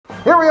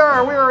Here we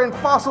are in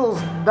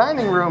Fossil's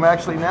dining room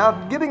actually now,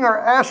 getting our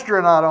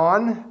astronaut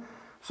on.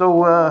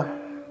 So,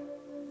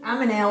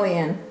 I'm an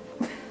alien.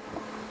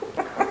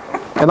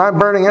 And I'm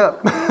burning up.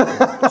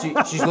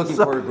 She's looking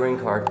for a green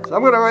card. So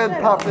I'm gonna go ahead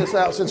and pop this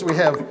out since we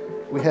have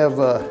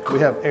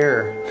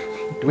air.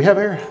 Do we have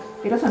air?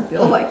 It doesn't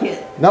feel like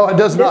it. No, it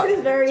does not. This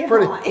is very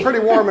hot. pretty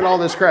warm and all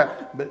this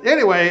crap. But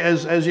anyway,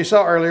 as you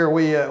saw earlier,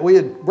 we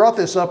had brought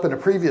this up in a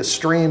previous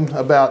stream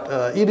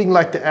about eating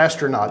like the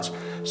astronauts.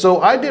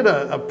 So I did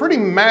a pretty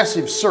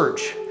massive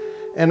search,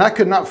 and I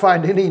could not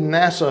find any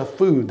NASA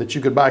food that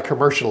you could buy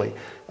commercially.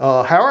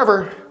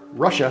 However,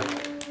 Russia,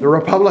 the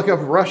Republic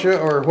of Russia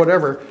or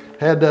whatever,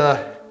 had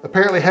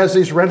apparently has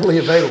these readily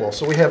available.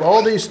 So we have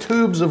all these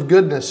tubes of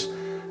goodness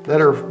that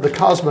the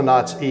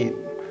cosmonauts eat.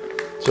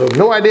 So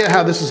no idea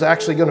how this is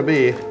actually going to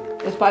be.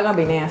 It's probably gonna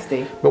be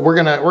nasty. But we're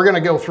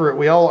gonna go through it.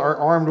 We all are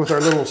armed with our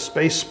little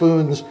space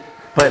spoons.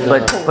 But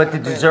the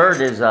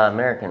dessert is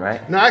American,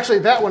 right? No, actually,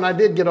 that one I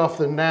did get off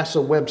the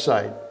NASA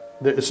website.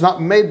 It's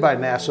not made by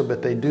NASA,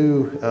 but they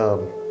do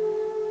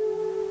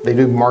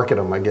market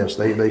them. I guess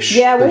they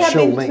yeah, we have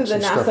show been links to the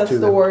and stuff NASA to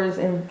stores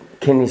them. and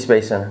Kennedy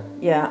Space Center.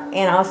 yeah,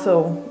 and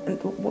also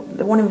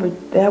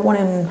they have one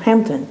in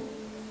Hampton.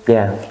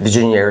 Yeah,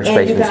 Virginia Aerospace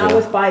And you can Museum.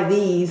 always buy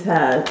these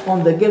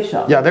on the gift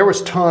shop. Yeah, there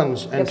was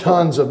tons and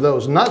tons of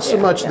those. Not so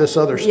much this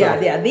other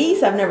stuff. Yeah,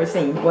 these I've never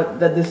seen, but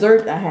the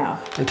dessert I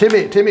have. And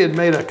Timmy had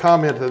made a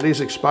comment that these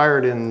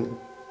expired in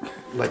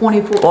like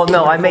 24. Well,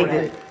 no, I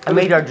made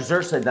our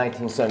dessert said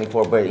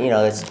 1974, but you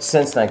know, it's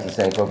since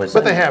 1974.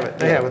 But they have it.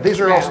 They have it. These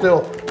are all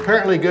still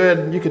apparently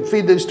good. You could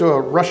feed these to a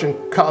Russian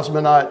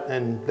cosmonaut,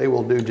 and they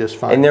will do just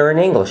fine. And they're in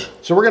English.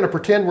 So we're going to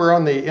pretend we're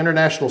on the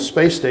International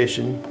Space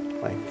Station,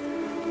 like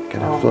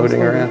kind of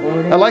floating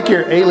around. I like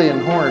your alien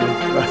horn,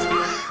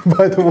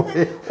 by the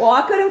way. Well,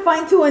 I couldn't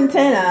find two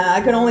antennae. I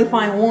could only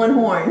find one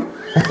horn.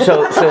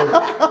 So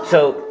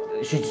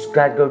she's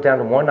got to go down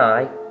to one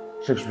eye.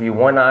 So it should be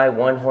one eye,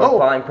 one horn,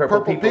 flying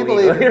purple people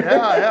eater.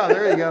 Yeah,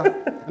 there you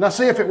go. Now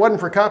see, if it wasn't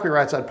for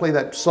copyrights, I'd play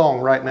that song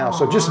right now.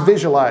 So just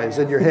visualize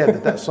in your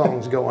head that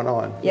song's going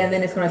on. Yeah, and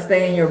then it's going to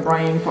stay in your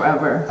brain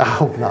forever. I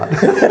hope not.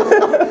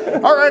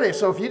 Alrighty,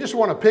 so if you just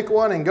want to pick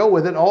one and go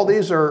with it, all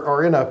these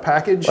are in a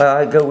package. Well,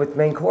 I go with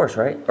main course,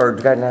 right? Or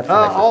got an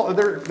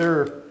appetizer?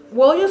 They're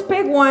Well, just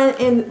pick one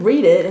and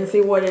read it and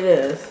see what it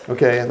is.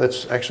 okay.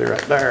 That's actually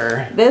right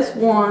there. This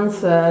one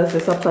says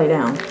it's upside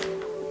down.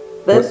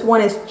 This one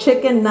is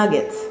chicken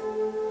nuggets.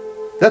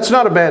 That's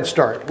not a bad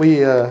start.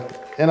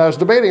 And I was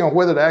debating on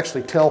whether to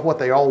actually tell what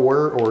they all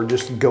were or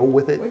just go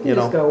with it. We can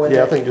just go with it.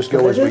 Yeah, I think just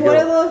go as we This is what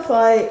it go. looks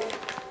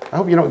like. I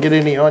hope you don't get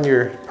any on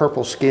your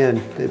purple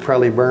skin. It'd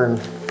probably burn.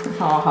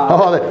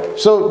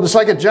 So it's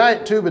like a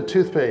giant tube of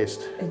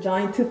toothpaste. A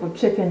giant tube of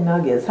chicken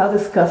nuggets. How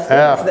disgusting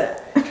is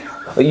that?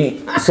 Well,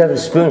 instead of a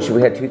spoon, should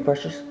we have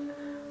toothbrushes?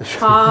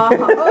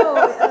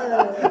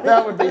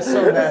 That would be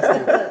so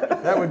nasty.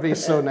 That would be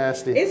so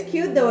nasty. It's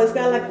cute though. It's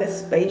got like the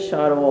space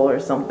shuttle or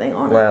something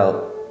on it.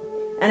 Well,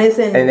 and it's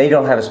in. and they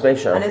don't have a space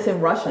shuttle. And it's in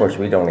Russian. Of course,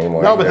 we don't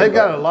anymore. No, but they've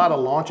got a lot of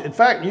launch. In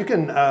fact, you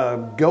can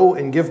go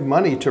and give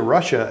money to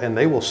Russia, and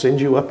they will send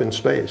you up in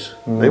space.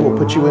 They will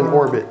put you in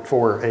orbit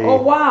for a.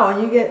 Oh wow!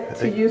 And you get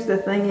to use the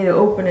thingy to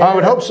open it. I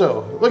would hope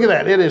so. Look at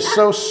that! It is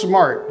so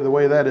smart the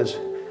way that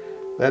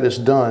is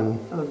done.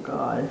 Oh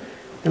God!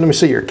 And let me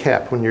see your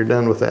cap when you're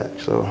done with that.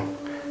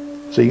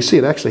 So you see,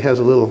 it actually has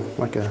a little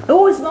like a.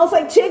 Oh, it smells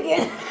like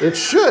chicken. It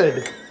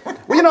should.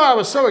 Well, you know, I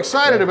was so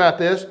excited about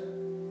this.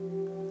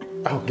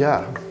 Oh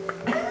God.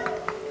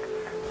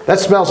 That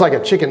smells like a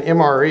chicken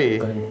MRE.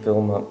 Go ahead and fill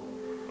them up.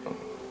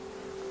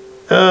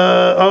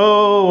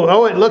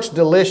 Oh, it looks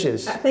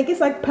delicious. I think it's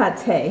like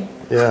pate.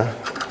 Yeah.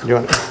 You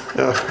want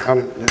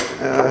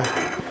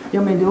You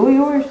want me to do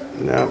yours?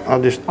 no,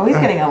 I'll just. Oh, he's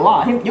getting a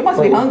lot. You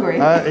must be hungry.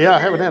 Yeah, I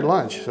haven't had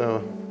lunch,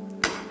 so.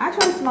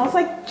 Actually, it smells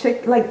like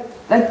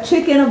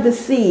chicken of the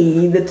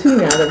sea, the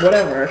tuna, the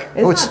whatever.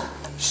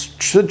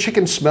 Should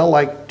chicken smell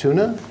like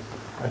tuna?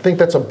 I think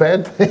that's a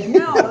bad thing.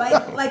 No,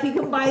 like you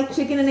can buy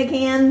chicken in a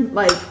can,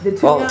 like the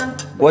tuna. Well,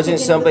 wasn't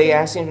somebody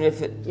asking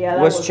if it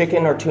was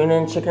chicken or tuna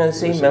in Chicken of the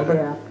Sea?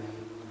 Remember?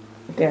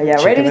 Yeah.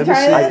 Yeah. Ready to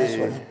try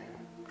this?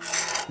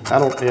 I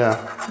don't.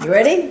 Yeah. You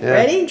ready? Yeah.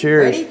 Ready?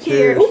 Cheers. Ready?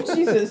 Cheers. Oh,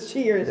 Jesus!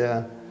 Cheers.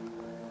 Yeah.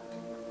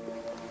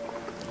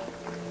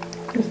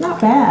 It's not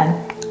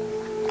bad.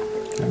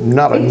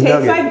 Not a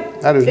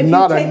nugget. That is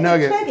not a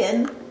nugget.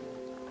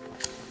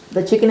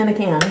 The chicken in a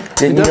can.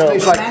 It does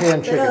taste like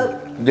canned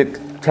chicken. The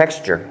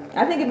texture.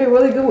 I think it'd be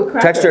really good with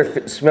crackers.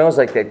 Texture smells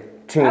like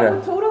that tuna. I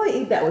would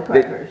totally eat that with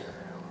crackers.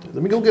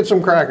 Let me go get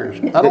some crackers.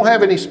 I don't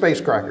have any space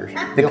crackers.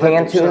 The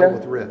canned tuna?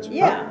 With Ritz.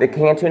 Yeah. The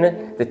canned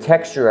tuna, the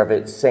texture of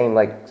it's same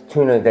like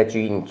tuna that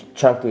you eat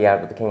chunky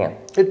out of the can.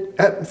 But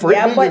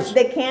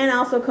the can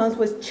also comes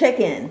with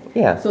chicken.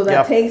 Yeah. So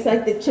that tastes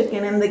like the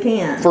chicken in the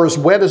can. For as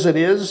wet as it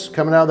is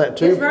coming out of that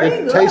tube,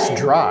 it tastes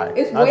dry.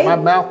 My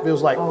mouth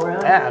feels like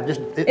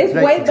it's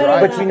way better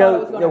dry. But you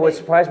know what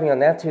surprised me on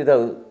that too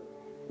though,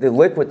 the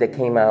liquid that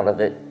came out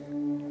of it,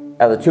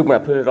 out of the tube when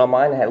I put it on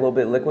mine, it had a little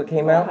bit of liquid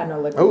came out. I had no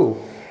liquid. Oh.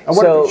 I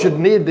wonder if you should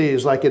need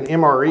these, like in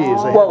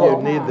MREs,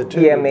 you need the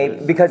tube. Yeah,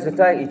 maybe, because if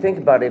you think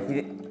about it,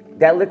 if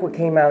that liquid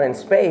came out in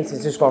space,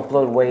 it's just going to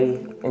float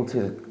away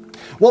into.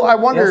 Well, I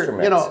wonder,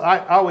 you know,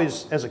 I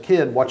always, as a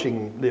kid,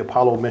 watching the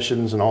Apollo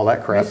missions and all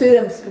that crap, You see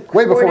them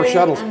way before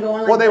shuttles, like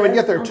well, they would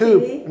get their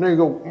tube, TV? and they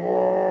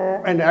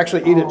go, and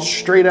actually eat it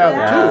straight out of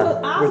the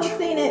tube. I also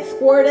seen it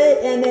squirted,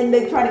 and then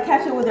they try to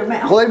catch it with their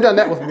mouth. Well, they've done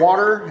that with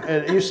water,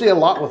 and you see a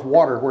lot with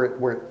water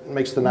where it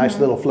makes the nice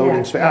little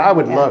floating space. I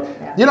would love,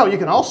 you know, you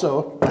can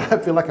also, I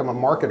feel like I'm a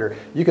marketer,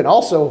 you can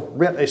also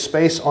rent a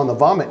space on the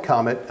Vomit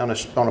Comet on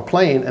a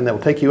plane, and they'll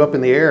take you up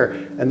in the air,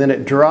 and then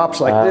it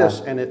drops like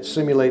this, and it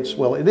simulates,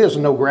 well, it is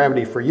no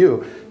gravity for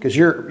you, because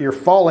you're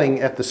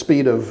falling at the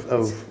speed of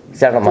Is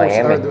that in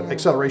Miami? the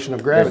acceleration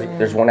of gravity.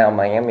 There's one out in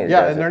Miami.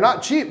 Yeah, and they're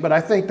not cheap, but I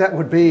think that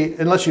would be,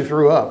 unless you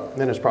threw up,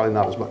 then it's probably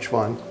not as much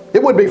fun.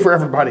 It would be for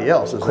everybody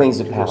else. Cleans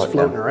the palate.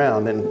 Floating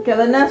around. And, Okay,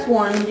 the next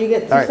one, you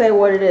get to say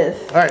what it is.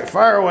 all right,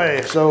 fire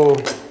away. So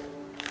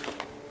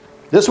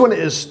this one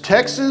is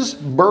Texas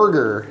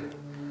Burger.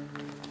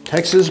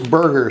 Texas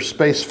Burger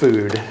Space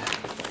Food.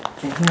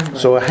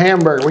 So a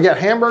hamburger. We got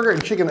hamburger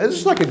and chicken. This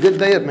is like a good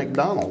day at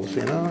McDonald's,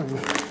 you know?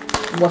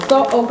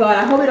 Oh God,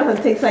 I hope it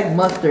doesn't taste like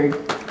mustard.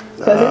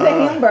 Because it's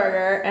a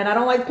hamburger, and I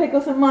don't like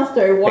pickles and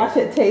mustard. Watch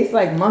it taste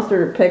like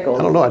mustard or pickles.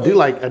 I don't know. I do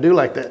like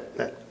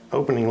that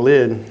opening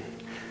lid.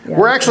 Yeah.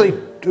 We're actually,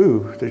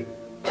 ooh, the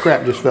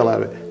crap just fell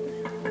out of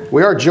it.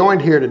 We are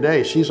joined here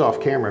today. She's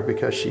off camera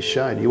because she's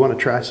shy. Do you want to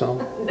try some?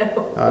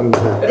 No.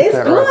 It's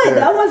good. Right,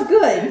 that was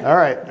good. All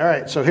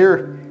right. So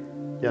here,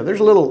 yeah, there's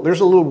a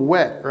little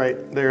wet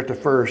right there at the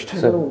first.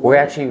 So we're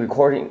actually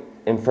recording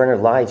in front of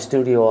a live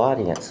studio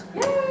audience.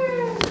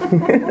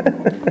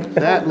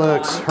 That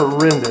looks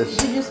horrendous.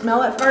 Did you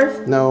smell it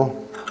first?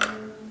 No.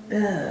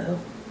 Oh.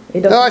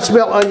 No, I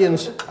smell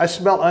onions. I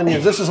smell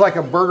onions. This is like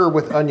a burger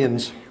with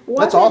onions.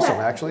 That's awesome,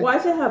 actually. Why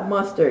does it have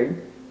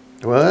mustard?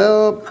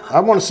 Well, I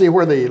want to see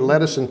where the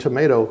lettuce and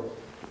tomato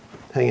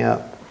hang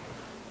out.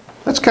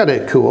 That's kind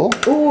of cool.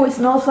 Ooh, it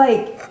smells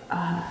like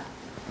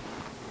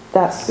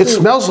It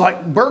smells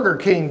like Burger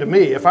King to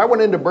me. If I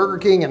went into Burger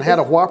King and had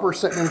a Whopper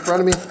sitting in front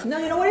of me, no,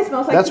 you know what it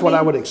smells like? That's what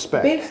I would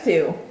expect. Beef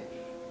stew.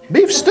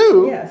 Beef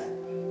stew? Yes.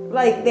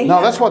 Like they.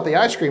 No, that's what the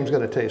ice cream's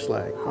going to taste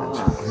like.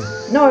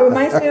 No, it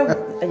reminds me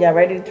of. Yeah,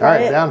 ready to try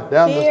it? All right,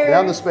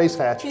 down the space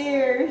hatch.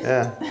 Cheers.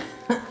 Yeah.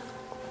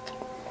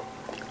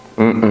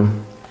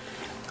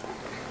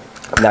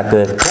 Not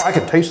good. Well, I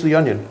can taste the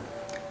onion.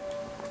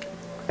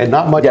 And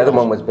not much The other else.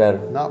 one was better.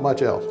 Not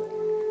much else.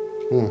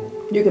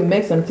 You can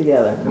mix them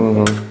together.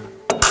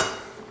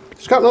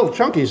 It's got little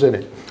chunkies in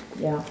it.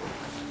 Yeah.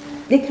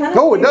 It kind of.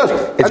 Oh, it does.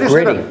 It's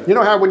gritty. You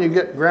know how when you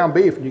get ground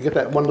beef, you get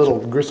that one little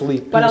gristly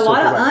piece. But a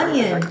lot of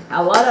onion.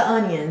 A lot of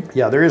onion.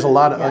 Yeah, there is a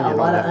lot of onion. A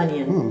lot of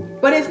onion.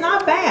 But it's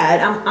not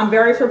bad. I'm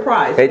very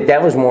surprised.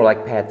 That was more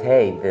like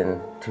pate than,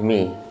 to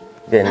me,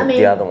 than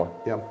the other one.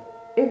 Yeah.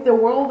 If the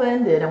world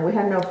ended and we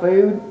had no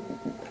food,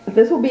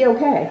 this would be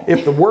okay.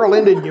 If the world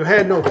ended and you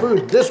had no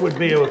food, this would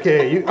be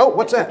okay. Oh,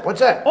 what's that? What's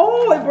that?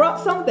 Oh, it brought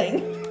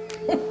something.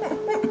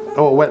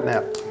 Oh, a wet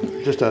nap.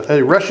 Just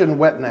a Russian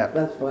wet nap.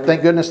 That's funny.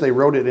 Thank goodness they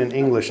wrote it in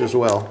English as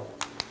well.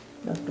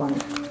 That's funny.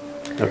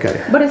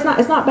 Okay. But it's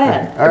not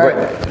bad. All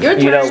right. Your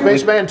turn.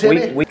 Spaceman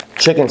Timmy?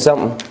 Chicken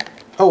something.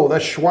 Oh,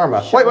 that's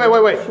shawarma.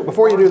 Wait.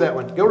 Before you do that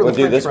one, go to the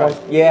French fries.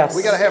 Yes.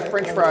 We got to have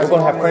French fries. We're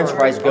going to have French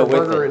fries go with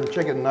burger it. and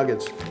chicken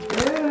nuggets.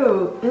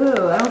 Ew,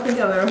 I don't think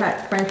I've ever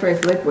had French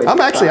fries liquid.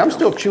 I'm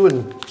still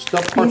chewing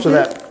parts of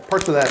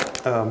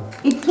that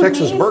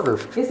Texas burger.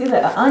 It's either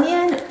an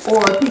onion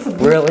or a piece of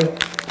beef. Really?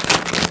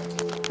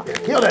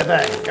 Kill that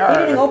thing. We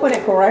didn't open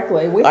it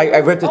correctly. I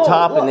ripped the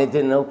top and it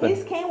didn't open.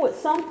 This came with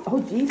some. Oh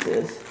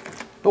Jesus.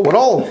 Oh, what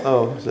all?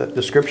 Oh, is that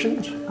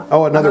descriptions?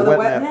 Oh, another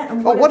wet nap.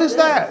 Oh, what is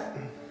that?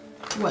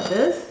 What,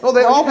 this? Oh,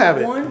 they all have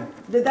it.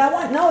 Did that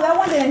one? No, that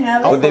one didn't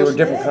have it. Oh, they were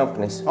different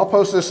companies. I'll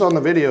post this on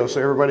the video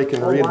so everybody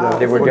can read wow.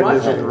 They were what it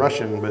is different. in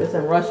Russian. But It's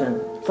in Russian.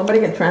 Somebody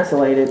can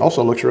translate it.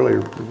 also looks really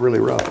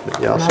rough.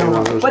 But yeah, I'll send one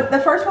of those. But the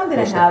first one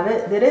didn't have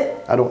it, did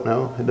it? I don't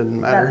know. It doesn't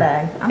matter.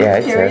 That bag. I'm Yeah,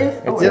 just it's curious.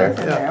 there. Oh, It's it's there. in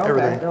there. Okay,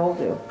 everything. that'll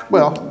do.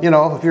 Well, you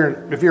know, if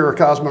you're a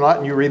cosmonaut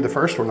and you read the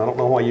first one, I don't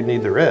know why you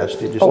need the rest.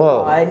 You just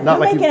Whoa. You're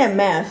Not like making a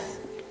mess.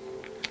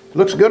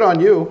 looks good on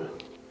you.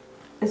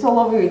 It's all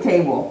over your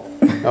table.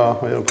 Oh,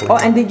 it'll clean. Oh,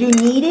 and did you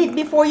need it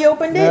before you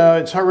opened it? No,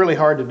 it's really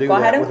hard to do Go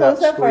ahead that and without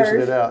close that squeezing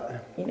first. it out.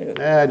 You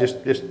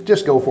know.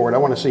 Just go for it. I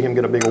want to see him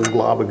get a big old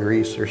glob of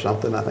grease or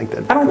something. I think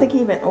that. I don't think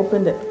he even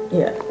opened it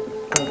yet.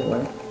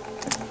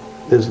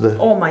 Is the.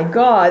 Oh my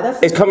God,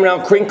 that's. It's coming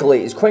out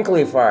crinkly. It's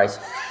crinkly fries.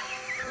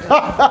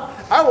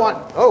 I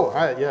want. Oh,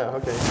 yeah.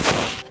 Okay.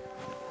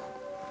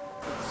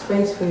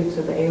 Space food,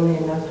 so the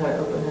alien knows how to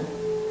open it.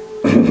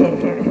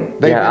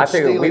 They've Yeah, been I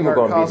figured we stealing were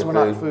our gonna be the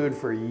cosmonaut food. food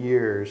for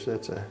years.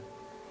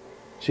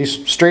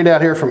 She's straight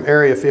out here from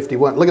Area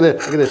 51. Look at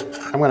this. Look at this.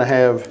 I'm gonna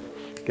have.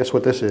 Guess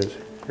what this is?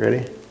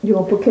 Ready? You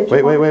gonna put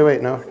ketchup?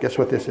 Wait. No. Guess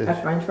what this is? A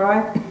French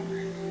fry?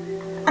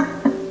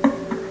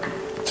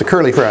 It's a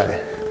curly fry.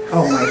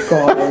 Oh my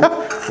God.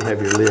 You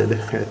have your lid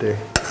right there.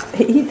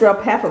 He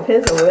dropped half of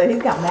his over there.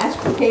 He's got mashed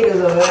potatoes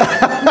over there.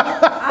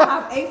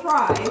 I have a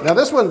fry. Now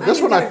this one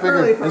I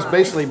figured is fry.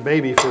 basically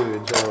baby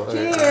food. So,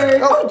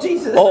 Cheers. Oh,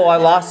 Jesus. Oh, I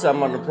lost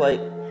some on the plate.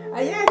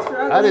 Yeah,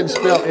 I didn't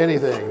spill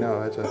anything.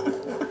 No, it's a.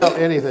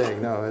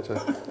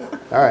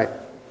 All right.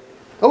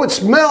 Oh, it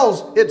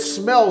smells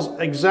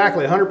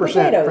exactly 100%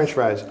 Potatoes. French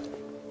fries.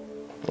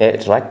 Yeah,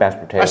 it's like mashed I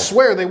potatoes.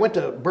 swear they went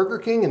to Burger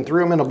King and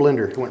threw them in a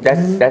blender. Went,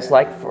 That's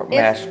like for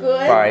mashed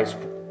good. fries.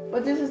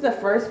 But this is the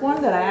first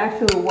one that I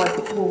actually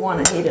will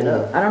want to heat it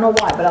up. I don't know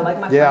why, but I like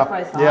my yeah,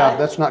 French fries hot. yeah,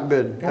 that's not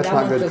good. And That's that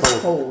not one's good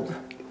just cold.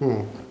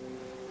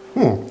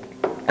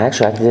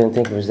 Actually, I didn't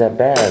think it was that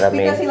bad. I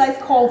Because he mean, likes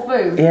cold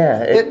food.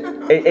 yeah,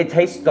 it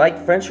tastes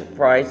like French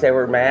fries. They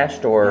were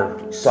mashed or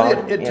See,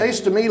 salt. it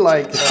tastes to me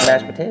like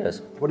mashed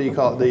potatoes. what do you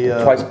call it?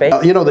 The Twice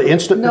baked? you know, the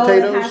instant No, the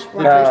potatoes. hash It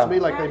brown. tastes to me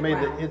like they made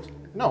the.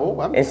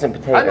 No, Instant I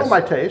know potatoes.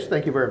 my taste.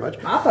 Thank you very much.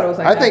 I thought it was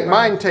like I think hash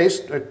mine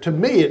tastes. To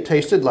me, it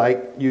tasted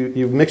like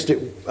you mixed it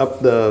up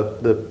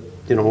the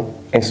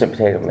Instant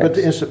potato with mix.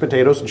 the instant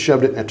potatoes and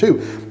shoved it in there too,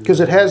 because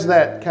it has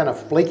that kind of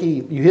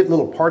flaky. You hit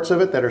little parts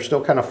of it that are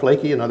still kind of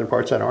flaky, and other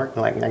parts that aren't.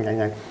 Like, nyang,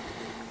 nyang, nyang.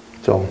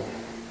 So,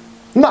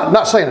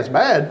 not saying it's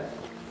bad.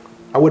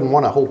 I wouldn't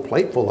want a whole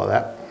plate full of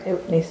that.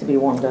 It needs to be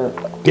warmed up.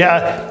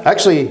 Yeah,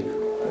 actually,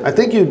 I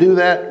think you do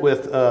that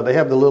with. They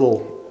have the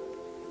little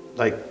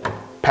like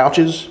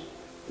pouches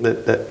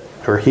that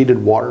are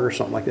heated water or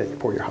something like that. You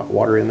pour your hot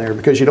water in there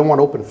because you don't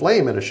want open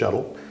flame in a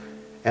shuttle.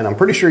 And I'm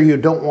pretty sure you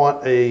don't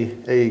want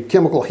a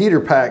chemical heater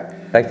pack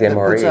Like the that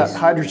puts out MREs.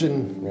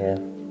 hydrogen. Yeah.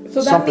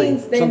 So that Something-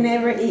 means they some-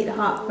 never eat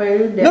hot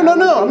food? They No,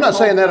 always I'm eat not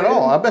saying cold that at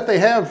all. food? I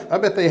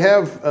bet they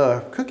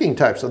have cooking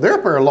types. So they're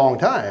up there a long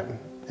time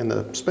in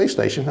the space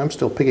station. I'm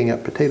still picking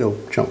up potato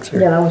chunks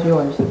here. Yeah, that was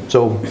yours.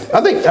 So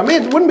I mean,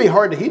 it wouldn't be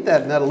hard to heat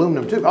that in that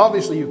aluminum tube.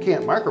 Obviously, you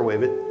can't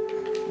microwave it,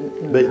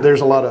 but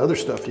there's a lot of other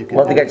stuff you can.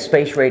 Well, they got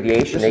space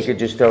radiation. They could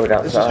just throw it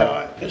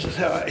outside. This is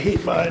how I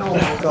heat mine Oh my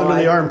under God.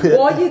 the armpit.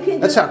 Well, you can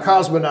That's just- how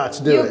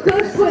cosmonauts do You it.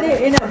 could put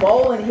it in a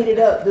bowl and heat it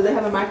up. Do they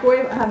have a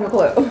microwave? I have no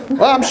clue.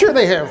 Well, I'm sure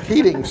they have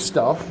heating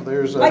stuff.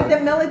 There's Like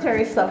the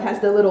military stuff has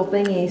the little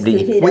thingies The- to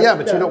heat well, up yeah,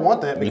 but you stuff. don't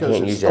want that You because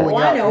can't it's use that. throwing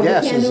Well, I out know you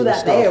gases can't do and that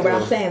stuff. there, but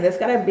I'm saying there's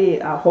gotta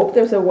be. I hope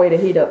there's a way to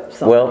heat up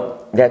something.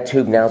 Well, that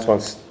tube now is going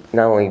to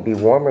not only be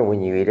warmer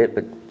when you eat it,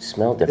 but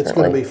smell differently. It's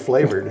going to be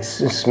flavored.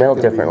 Smell It's gonna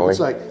be- differently. It's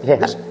like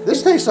Yeah.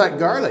 this tastes like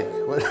garlic.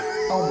 What-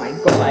 Oh my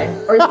God!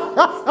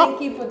 Or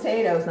stinky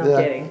potatoes. No, I'm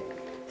Yeah. kidding.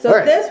 So All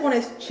right. this one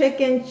is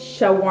chicken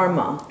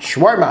shawarma.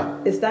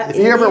 Shawarma. Is that if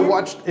you ever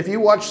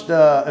Indian? watched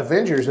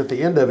Avengers, at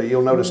the end of it,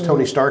 you'll notice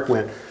Tony Stark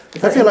went.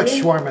 I feel like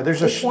Indian? shawarma.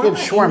 There's a Is good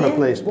shawarma Indian?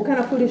 place. What kind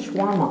of food is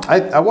shawarma?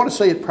 I want to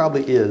say it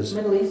probably is.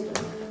 Middle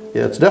Eastern.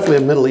 Yeah, it's definitely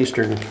a Middle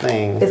Eastern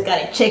thing. It's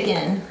got a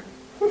chicken.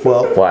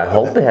 Well, Well, I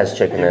hope it has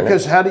chicken in it.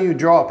 because how do you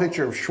draw a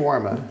picture of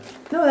shawarma?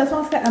 No, that's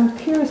what I'm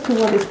curious to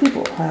what these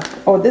people have.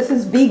 Oh, this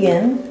is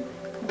vegan.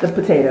 The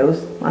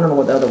potatoes. I don't know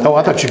what the other one. Oh,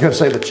 I thought you were going to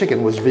say the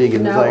chicken was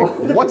vegan. No.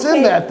 Like, the what's in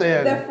potato- that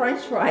then? The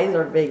French fries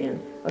are vegan.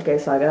 Okay,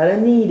 so I got a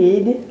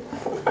kneaded,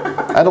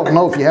 I don't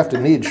know if you have to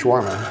knead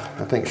shawarma.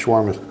 I think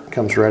shawarma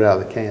comes right out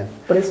of the can.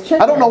 but it's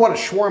chicken. I don't know what a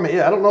shawarma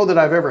is. I don't know that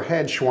I've ever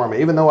had shawarma,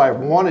 even though I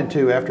wanted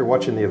to after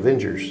watching the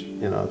Avengers.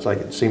 You know, it's like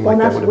it seemed Well,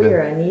 like that that's would have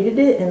weird. I kneaded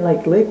it and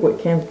like liquid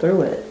came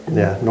through it. been.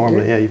 Yeah,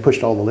 normally, yeah, you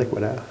pushed all the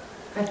liquid out.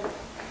 I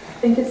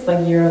think it's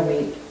like Euro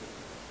meat.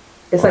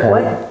 It's Okay.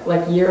 like what?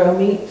 Like Euro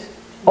meat.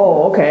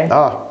 Oh, okay.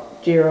 Ah,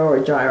 Gyro or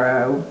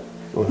gyro.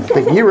 well, I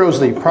think gyro's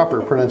the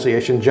proper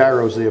pronunciation.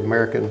 Gyro's the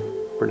American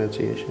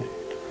pronunciation.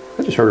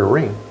 I just heard a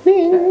ring.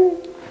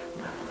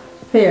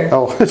 Here.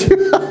 Oh, This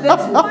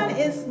one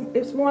is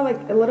it's more like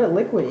a little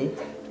liquidy.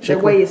 The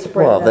Chicken? way you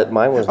spread Well, it. that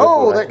mine was.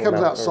 oh, liquid. I that came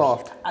comes out first.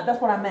 soft. That's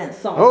what I meant.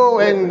 Soft. Oh,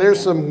 and there's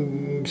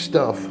some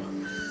stuff.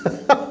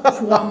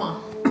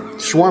 shawarma.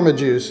 Shawarma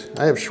juice.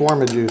 I have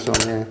shawarma juice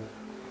on there.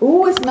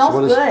 Ooh, it smells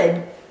what is-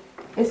 good.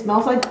 It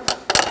smells like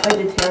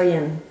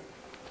vegetarian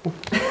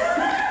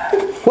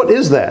What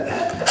is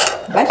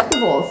that?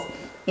 vegetables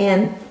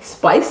and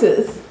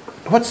spices.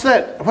 What's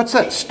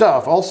that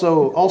stuff?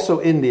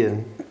 Also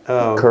Indian.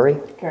 Curry?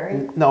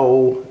 Curry.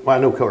 No, well, I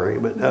know curry,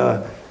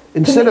 but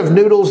instead of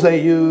noodles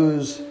they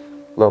use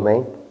Lo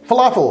mein?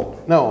 falafel. Oh,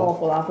 No,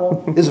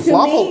 falafel. is it To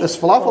falafel? me, Is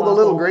falafel the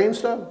little grain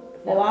stuff?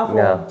 Falafel.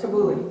 No.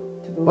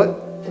 Tabbouleh. Tabbouleh.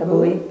 What?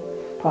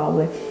 Tabbouleh.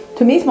 Probably.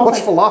 To me, it smells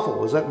What's like.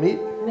 falafel? Is that meat?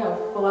 No,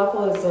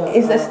 falafel is a.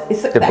 Is this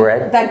is The that,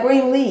 bread? that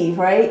green leaf,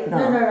 right?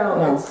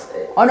 No. It's,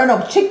 Oh no,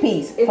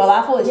 chickpeas. It's-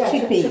 Falafel is yeah,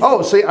 chickpeas.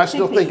 Oh, see, I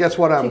still think that's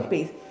what I'm.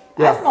 Chickpeas.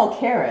 Yeah. I smell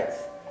carrots.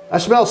 I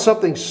smell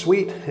something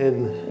sweet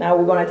and Now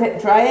we're gonna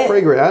try it.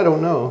 fragrant. I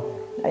don't know.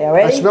 Are you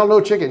ready? I smell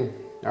no chicken.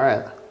 All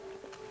right.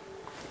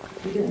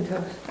 you didn't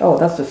toast. Oh,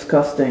 that's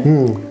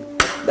disgusting.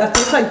 That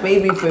tastes like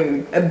baby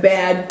food. A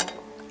bad,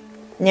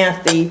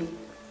 nasty.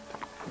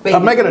 Baby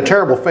I'm making a food.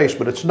 terrible face,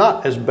 but it's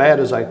not as bad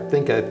as I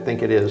think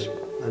it is.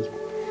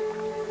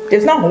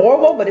 It's not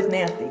horrible, but it's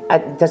nasty.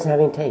 It doesn't have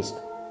any taste.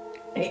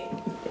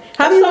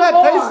 How do you some not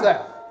more. taste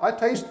that? I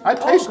taste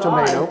Oh,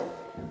 God. tomato.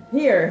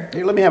 Here,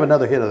 Here, let me have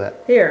another hit of that.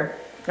 here.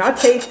 I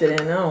tasted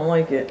it and I don't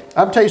like it.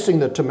 I'm tasting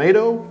the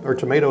tomato or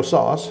tomato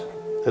sauce,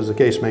 as the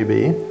case may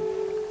be.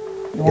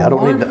 Yeah, I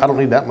don't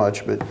need that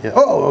much, but yeah.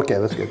 Oh, okay,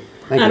 that's good.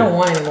 Thank you. I don't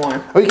want any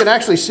more. Oh, you can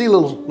actually see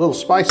little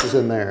spices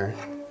in there.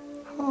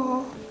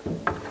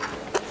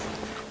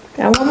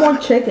 Got one more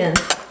chicken.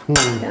 Can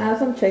I have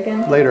some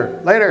chicken?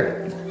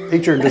 Later.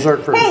 Eat your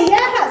dessert first. Hey, yeah,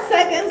 I have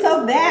seconds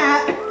of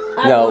that.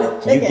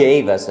 No, you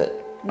gave us it.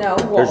 No.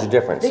 Well, there's a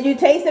difference. Did you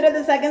taste it at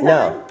the second time?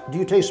 No. Do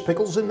you taste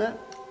pickles in that?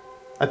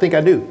 I think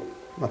I do.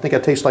 I think I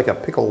taste like a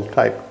pickle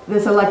type.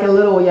 This is like a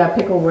little,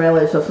 pickle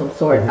relish of some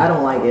sort. I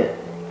don't like it.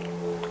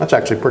 That's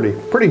actually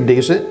pretty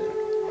decent.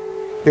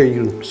 Here,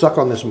 you can suck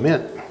on this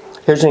mint.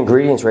 Here's the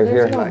ingredients right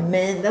There's here. no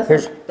mint.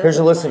 Here's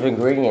a list of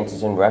ingredients.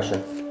 It's in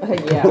Russian.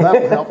 Yeah. Well,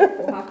 that'll help.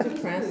 We'll have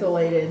to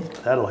translate it.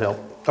 That'll help.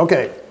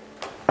 Okay.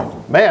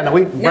 Man,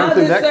 we burned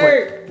through that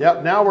quick.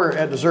 Yep, now we're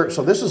at dessert.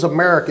 So this is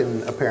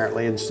American,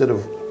 apparently, instead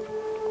of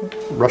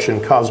Russian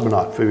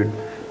Cosmonaut Food.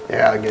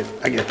 Yeah, I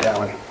get that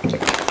one.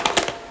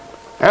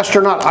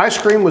 Astronaut ice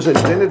cream was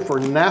invented for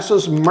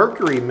NASA's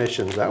Mercury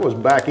missions. That was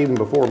back even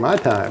before my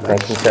time.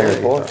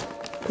 1974.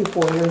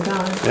 Before your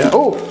time. Yeah.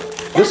 Oh,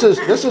 this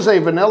is a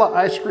vanilla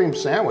ice cream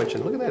sandwich,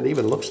 and look at that. It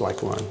even looks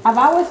like one. I've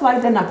always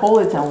liked the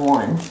Napolitan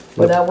one,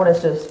 but that one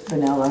is just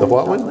vanilla. The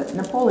what one?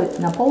 Napolitan.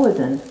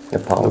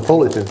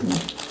 Napolitan.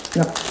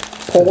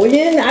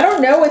 Napoleon? I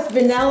don't know. It's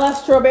vanilla,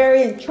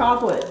 strawberry, and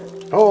chocolate.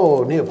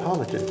 Oh,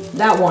 Neapolitan.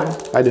 That one.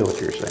 I knew what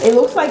you were saying. It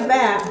looks like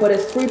that, but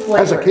it's 3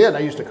 flavors. As a kid, I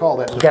used to call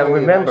that You gotta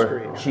Napoleon remember,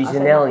 ice cream. she's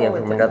an alien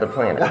from another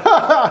planet.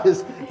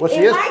 Well, she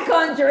In is. my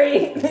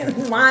country,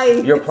 my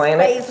Your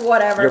planet? space,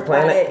 whatever. Your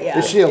planet? Yeah.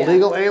 Is she a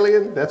legal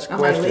alien? That's the Am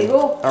I question.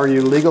 legal? Are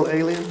you legal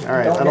alien? All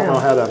right. I don't know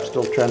how to. I'm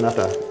still trying not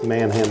to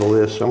manhandle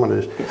this. So I'm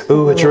gonna just.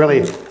 Ooh, it's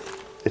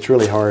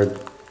really hard.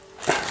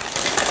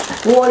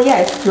 Well, yeah,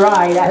 it's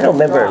dry. I don't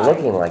remember it dry.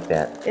 looking like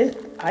that.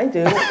 I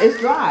do. It's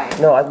dry.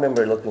 No, I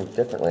remember it looking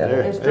differently.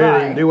 There, It's there, you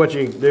dry. can do what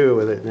you can do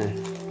with it.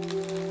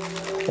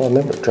 Well, I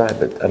remember it dry,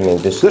 but I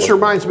mean, This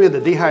reminds me of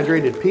the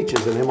dehydrated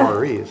peaches in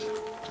MREs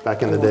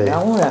back in the day.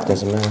 That one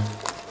doesn't matter.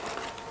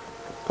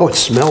 Oh, it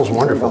smells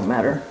wonderful. don't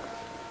matter.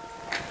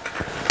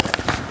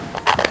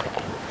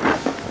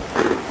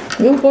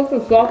 You're supposed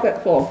to suck it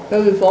full.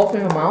 Does it salt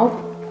in your mouth?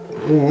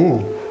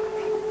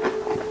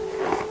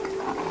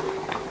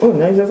 Oh,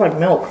 nice. It's like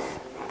milk.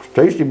 It's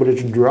tasty, but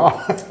it's dry.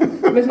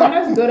 It's not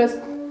as good as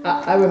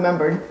I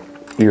remembered.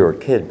 You were a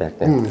kid back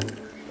then.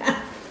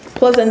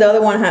 Plus, and the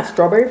other one had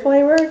strawberry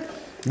flavor.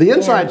 The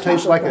inside Yeah,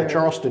 tastes like a chocolate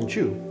Charleston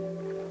chew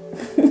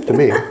to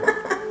me,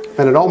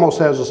 and it almost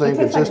has the same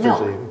It tastes like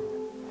consistency.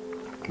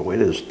 Oh,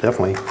 it is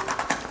definitely.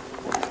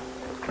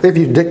 If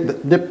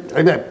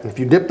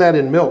you dip that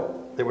in milk,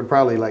 it would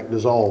probably like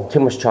dissolve. Too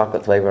much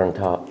chocolate flavor on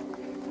top.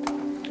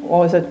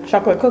 Oh, it's a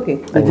chocolate cookie.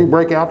 Did you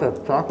break out the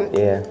chocolate?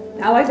 Yeah.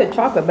 I like the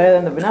chocolate better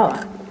than the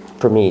vanilla.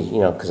 For me, you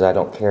know, because I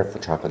don't care for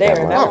chocolate There,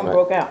 that much. that one but-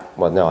 broke out.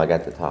 Well, no, I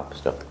got the top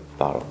stuff,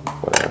 bottom,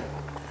 whatever.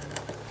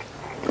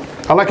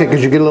 I like it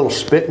because you get a little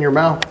spit in your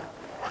mouth,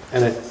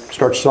 and it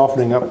starts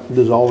softening up,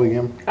 dissolving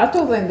in. I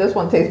still think this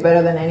one tastes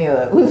better than any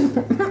of those.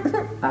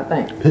 I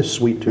think. His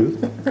sweet tooth.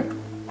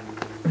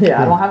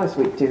 Yeah, I don't have a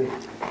sweet tooth.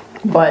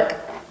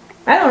 But,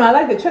 I don't know, I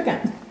like the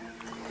chicken.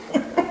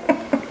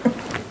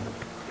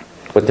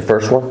 With the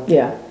first one?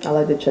 Yeah, I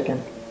like the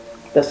chicken.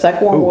 The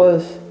second one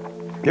was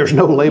There's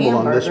no label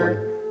on this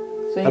hamburger.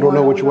 one. So I you don't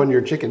know wanna which know? one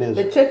your chicken is.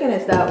 The chicken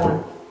is that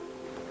one.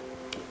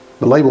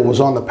 The label was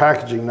on the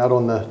packaging, not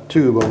on the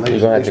tube. On You're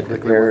these gonna have to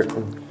particular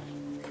compare ones.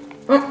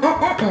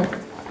 it.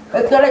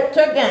 It's got a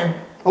chicken.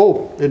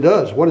 Oh, it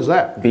does. What is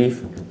that?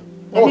 Beef,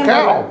 Oh, a hamburger.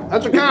 cow.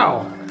 That's a cow.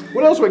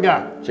 What else we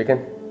got?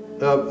 chicken.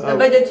 A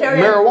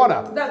vegetarian.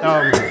 Marijuana.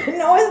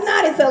 No, it's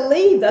not. It's a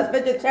leaf. That's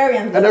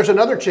vegetarian. And there's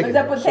another chicken. It's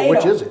a So potato.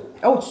 which is it?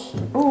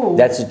 Ooh.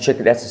 That's the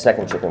chicken. That's the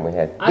second chicken we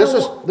had. I This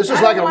don't is want- this is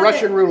I like don't a want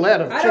Russian the-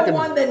 roulette of I chicken. don't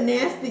want the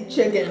nasty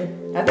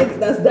chicken. I think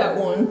that's that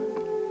one.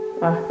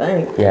 I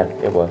think. Yeah,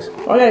 it was.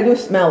 All I gotta do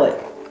is smell it.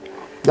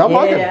 I'm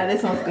liking Yeah, it.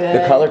 this one's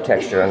good. The color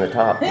texture on the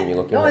top when you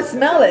look No, at it.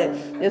 smell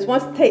it. This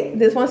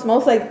one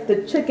smells like the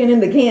chicken in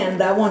the can.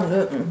 That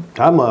one.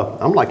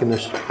 I'm liking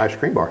this ice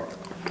cream bar.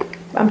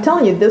 I'm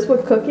telling you, this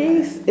with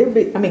cookies, it would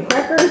be. I mean,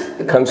 crackers.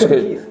 Comes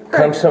cookies.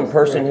 some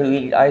person who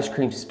eat ice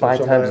cream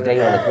 5 times a day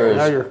on a Now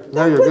cruise. you're Put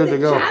good the to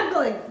go.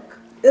 Chocolate.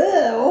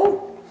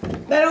 Ew.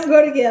 They don't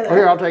go together. Oh,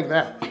 here, I'll take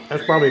that.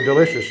 That's probably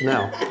delicious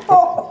now.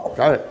 Oh.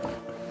 Got it.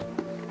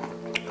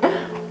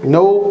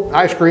 No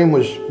ice cream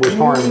was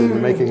harmed in the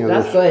making of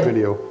that's this good.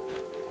 video.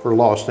 Or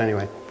lost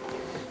anyway.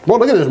 Well,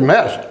 look at this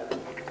mess.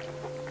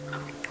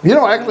 You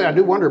know, actually, I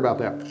do wonder about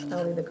that.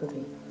 I'll eat the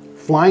cookie.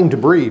 Flying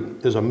debris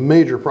is a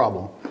major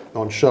problem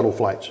on shuttle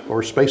flights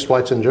or space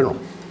flights in general.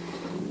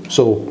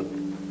 So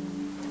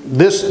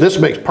this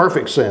makes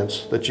perfect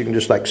sense that you can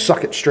just like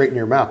suck it straight in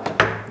your mouth.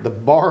 The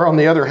bar on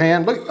the other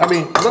hand, look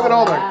at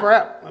all the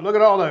crap. Look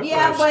at all the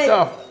Yeah, but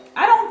stuff.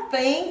 I don't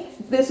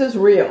think this is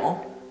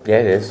real. Yeah,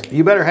 it is.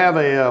 You better have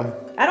a,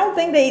 I don't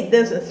think they eat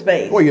this in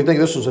space. well, you think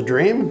this was a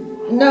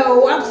dream?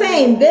 No, I'm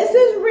saying this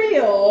is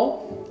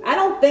real. I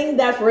don't think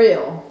that's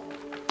real.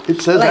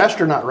 It says Like-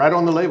 astronaut right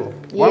on the label.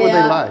 Why would they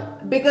lie?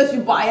 Because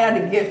you buy it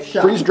at a gift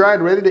shop. Freeze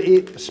dried, ready to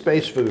eat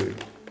space food.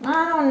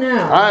 I don't know.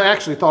 I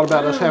actually thought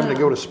about us having to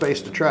go to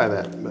space to try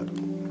that. But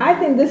I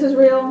think this is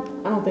real.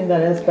 I don't think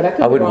that is, but I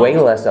could I be would wrong. weigh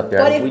less up there.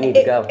 But We need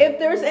to go. If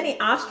there's any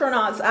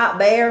astronauts out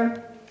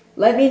there,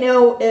 let me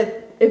know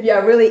if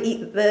y'all really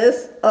eat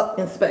this up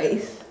in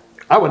space.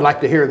 I would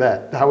like to hear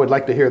that. I would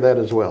like to hear that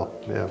as well.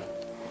 Yeah.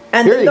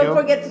 And Here you don't go.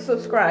 forget to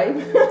subscribe.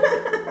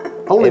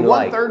 Only And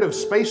like. 1/3 of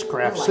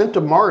spacecraft sent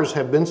to Mars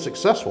have been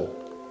successful,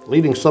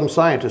 leading some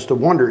scientists to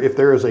wonder if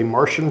there is a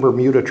Martian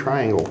Bermuda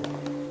Triangle.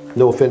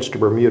 No offense to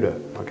Bermuda,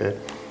 okay?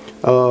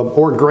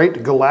 Or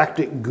great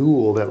galactic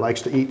ghoul that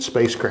likes to eat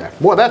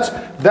spacecraft. Boy, that's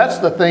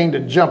the thing to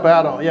jump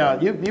out on. Yeah,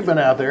 you've been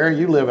out there,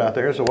 you live out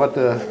there, so what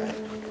the...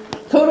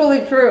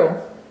 Totally true.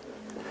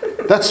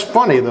 That's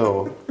funny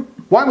though.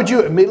 Why would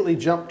you immediately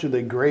jump to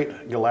the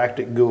great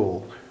galactic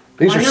ghoul?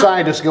 These Why are not?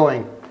 scientists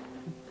going,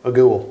 a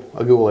ghoul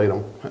ate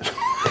them.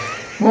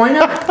 Why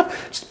not?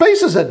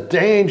 Space is a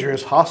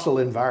dangerous, hostile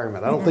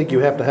environment. I don't think you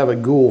have to have a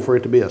ghoul for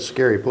it to be a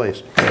scary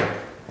place.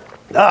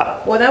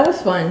 Well, that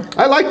was fun.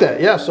 I like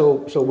that. Yeah.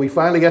 So we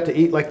finally got to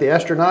eat like the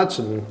astronauts,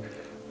 and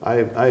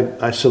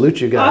I salute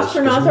you guys. 'Cause,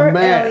 Astronauts are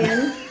man,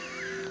 aliens.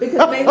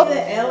 Because maybe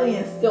the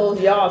alien steals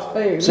y'all's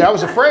food. See, I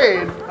was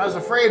afraid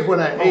when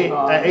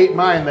I ate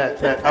mine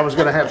that I was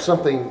going to have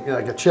something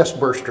like a chest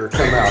burster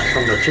come out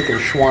from the chicken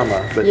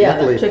shawarma, but Yeah,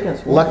 the chicken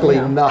shawarma, luckily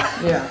yeah. not.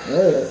 Yeah.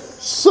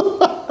 So,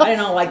 I did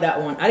not like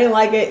that one. I didn't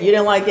like it. You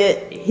didn't like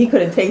it. He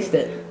couldn't taste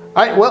it.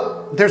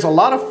 well, there's a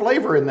lot of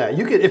flavor in that.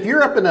 You could, if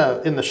you're up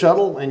in the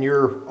shuttle and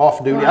you're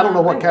off duty. I don't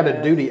know what kind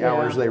of duty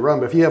hours they run,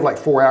 but if you have like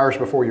 4 hours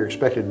before you're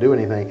expected to do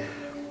anything,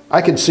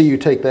 I can see you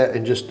take that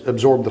and just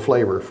absorb the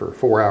flavor for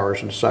 4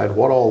 hours and decide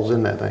what all is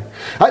in that thing.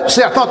 I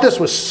thought this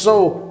was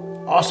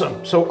so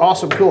awesome,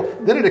 cool.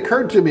 Then it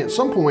occurred to me at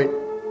some point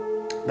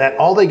that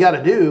all they got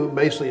to do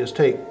basically is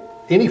take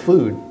any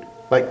food,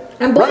 like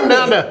And run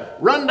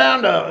blend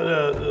down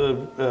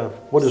to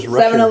what is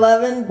Russian?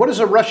 7-Eleven? What is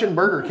a Russian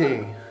Burger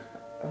King?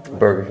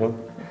 Burger King.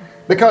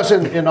 Because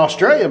in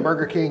Australia,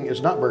 Burger King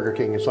is not Burger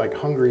King. It's like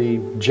Hungry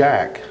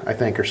Jack, I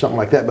think, or something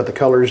like that. But the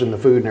colors and the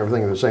food and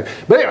everything are the same.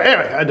 But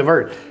anyway I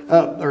diverted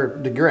or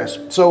digress.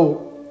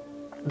 So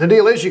the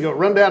deal is, you go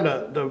run down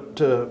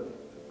to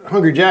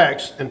Hungry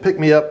Jack's and pick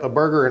me up a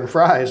burger and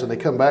fries, and they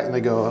come back and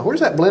they go, "Where's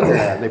that blender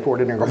at?" And they pour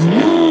it in there and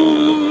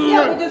go.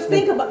 Yeah, but just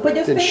think about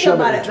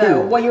it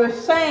though. What you're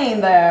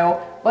saying though,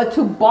 but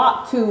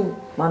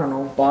I don't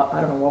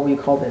know what we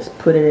call this.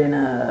 Put it in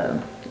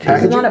a.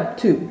 It's not a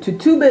tube. To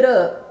tube it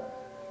up.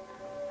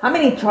 How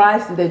many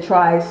tries did they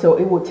try so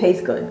it would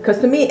taste good? Because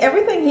to me,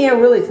 everything here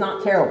really is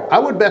not terrible. I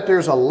would bet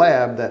there's a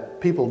lab that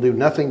people do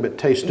nothing but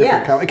taste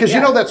different kinds. Because you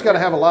know that's got to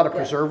have a lot of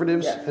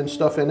preservatives and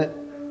stuff in it.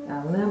 I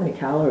don't know how many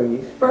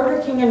calories.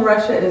 Burger King in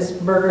Russia is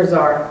Burger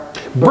Czar.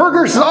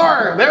 Burger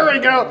Czar! There we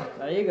go!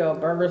 There you go,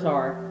 burgers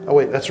are. Oh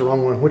wait, that's the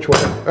wrong one. Which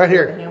one? Right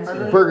here.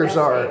 Hamburger? Burger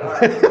Czar.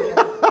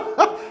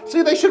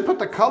 See, they should put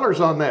the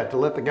colors on that to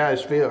let the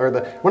guys feel, or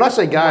when I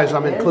say guys,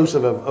 I'm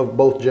inclusive of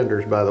both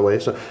genders, by the way.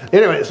 So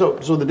anyway, so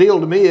the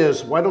deal to me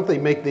is, why don't they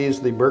make these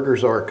the Burger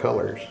Czar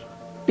colors?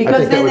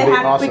 Because then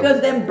awesome.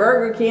 because then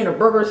Burger King or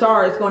Burger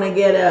Czar is going to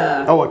get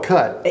a. Oh, a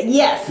cut.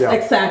 Yes, Yeah.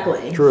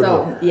 exactly. True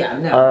so enough. yeah,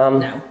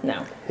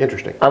 no.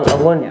 Interesting. I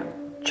want to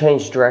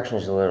change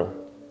directions a little,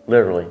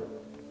 literally.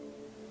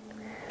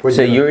 What'd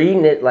So you do? you're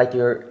eating it like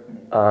you're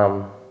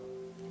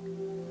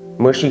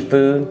mushy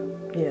food,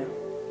 Yeah.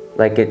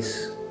 like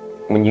it's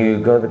when you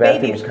go to the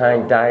bathroom, Baby it's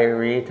kind of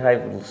diarrhea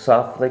type,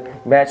 soft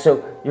like that.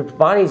 So your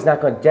body's not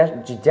going to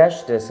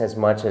digest this as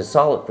much as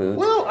solid food.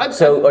 Well, I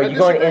are you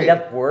going to disagree. end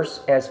up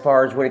worse as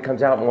far as when it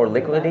comes out more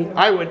liquidy?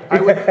 I would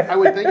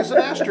think as an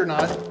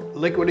astronaut,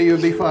 liquidy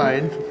would be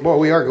fine. Boy,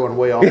 we are going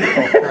way off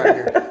track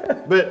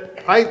here. But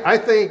I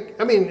think,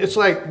 it's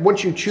like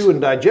once you chew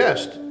and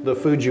digest the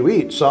food you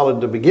eat,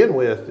 solid to begin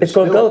with, It's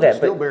going to go there,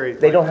 still but very,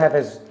 they don't have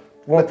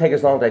won't take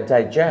as long to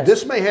digest.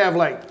 This may have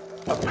like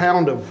a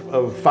pound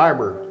of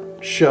fiber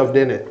shoved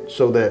in it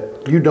so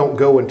that you don't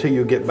go until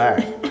you get back.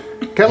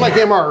 Kind of like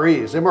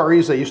MREs.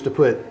 MREs, they used to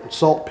put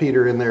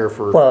saltpeter in there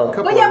for a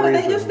couple But yeah, of but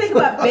reasons. then just think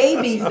about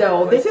babies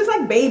though. This is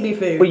like baby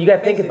food. Well, you got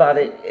to think about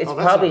it. It's Oh,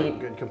 that's not probably, a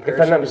good if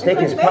comparison. I'm not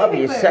mistaken, It's it's like probably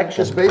baby a food. section.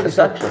 Just baby a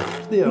suction.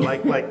 Yeah,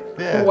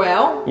 yeah.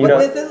 Well, You but know,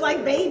 this is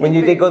like baby When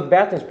food. they go to the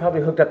bathroom, it's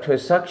probably hooked up to a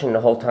suction the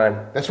whole time.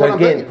 That's so what I'm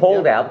it's getting thinking,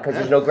 pulled yeah. out because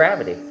there's no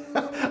gravity.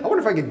 I wonder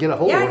if I could get a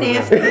hold You're of one of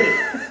nasty.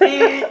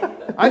 them.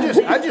 I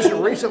just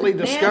recently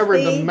discovered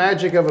the Nasty.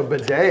 magic of a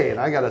bidet, and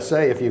I gotta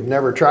say, if you've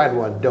never tried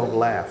one, don't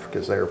laugh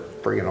because they're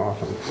freaking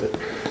awesome.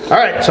 But, all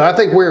right, so I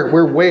think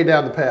we're way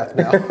down the path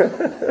now.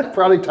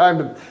 Probably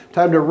time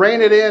to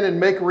rein it in and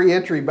make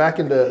re-entry back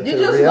into You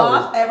just reality.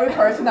 lost every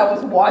person that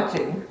was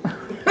watching.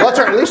 Well, that's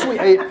all right. At least we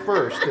ate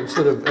first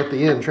instead of at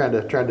the end trying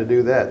to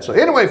do that. So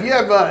anyway, if you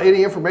have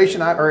any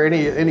information or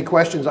any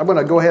questions, I'm going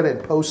to go ahead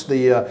and post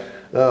the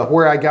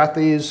where I got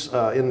these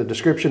in the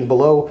description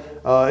below.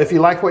 If you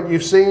like what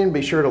you've seen,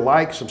 be sure to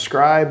like,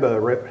 subscribe,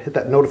 hit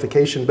that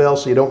notification bell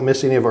so you don't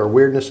miss any of our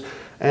weirdness.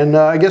 And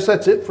I guess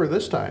that's it for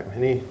this time.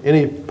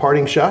 Any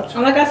parting shots?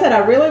 Like I said,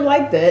 I really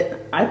liked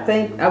it. I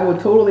think I would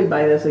totally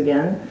buy this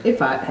again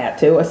if I had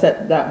to,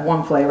 except that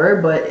one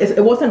flavor. But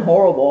it wasn't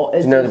horrible.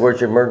 In other words,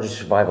 your emergency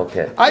survival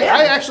kit.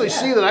 I actually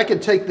see that I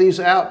could take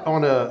these out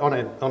on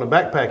a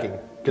backpacking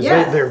because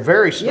they're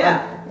very small.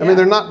 I mean,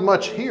 they're not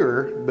much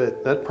here,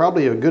 but that's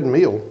probably a good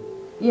meal.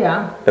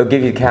 Yeah. It'll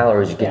give you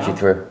calories to get you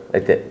through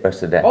like the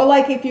rest of the day. Or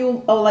like if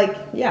you,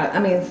 I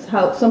mean,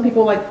 how some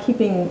people like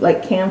keeping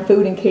like canned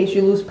food in case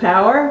you lose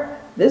power.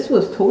 This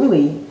was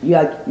totally,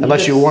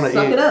 unless you want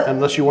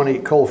to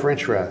eat cold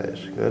French fries.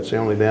 That's the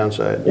only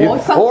downside. Or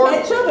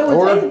ketchup, it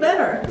would taste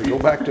better. Go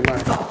back to my,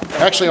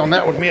 actually on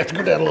that one, we have to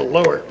go down a little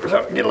lower.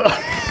 Get a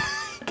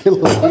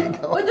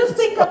little Well, just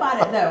think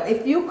about it though.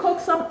 If you cook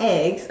some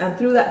eggs and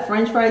threw that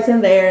French fries in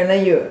there and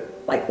then you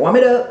like warm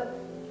it up,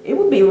 it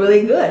would be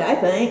really good, I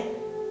think.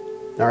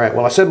 All right,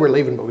 well, I said we're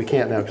leaving, but we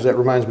can't now because that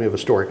reminds me of a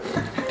story.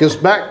 Because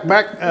back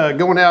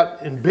going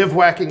out and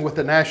bivouacking with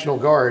the National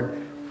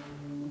Guard,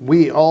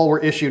 we all were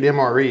issued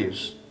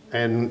MREs,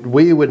 and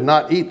we would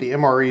not eat the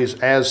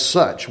MREs as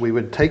such. We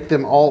would take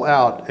them all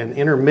out and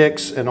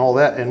intermix and all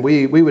that, and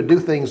we would do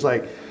things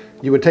like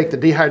you would take the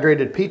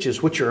dehydrated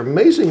peaches, which are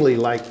amazingly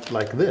like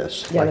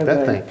this, like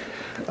that thing.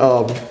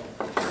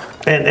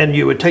 And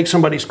you would take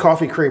somebody's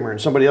coffee creamer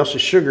and somebody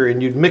else's sugar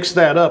and you'd mix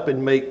that up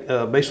and make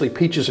basically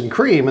peaches and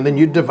cream, and then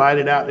you'd divide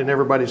it out in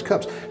everybody's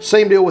cups.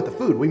 Same deal with the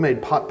food. We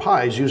made pot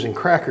pies using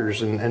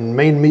crackers and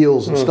main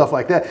meals and stuff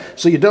like that.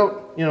 So you don't,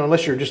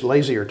 unless you're just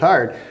lazy or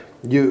tired,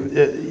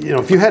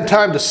 if you had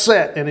time to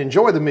set and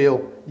enjoy the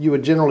meal, you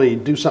would generally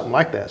do something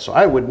like that. So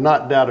I would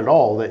not doubt at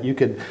all that you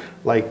could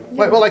I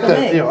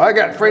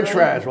got French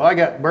fries, well, I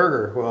got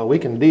burger, well, we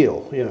can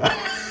deal,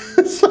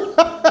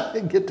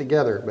 get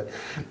together. But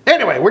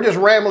anyway, we're just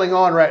rambling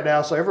on right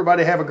now, so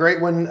everybody have a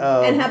great one.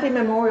 And happy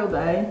Memorial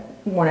Day.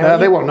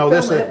 They won't know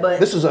this.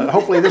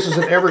 Hopefully this is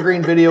an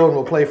evergreen video and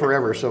will play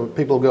forever, so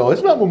people go,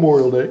 it's not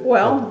Memorial Day.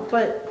 Well,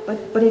 but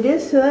it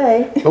is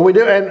today. But we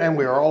do, and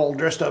we are all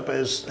dressed up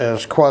as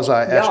quasi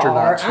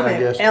astronauts, I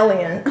guess.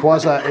 Alien.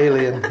 Quasi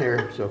alien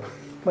here. So.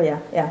 Well,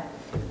 yeah.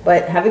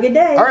 But have a good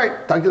day. All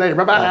right, talk to you later.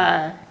 Bye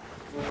bye.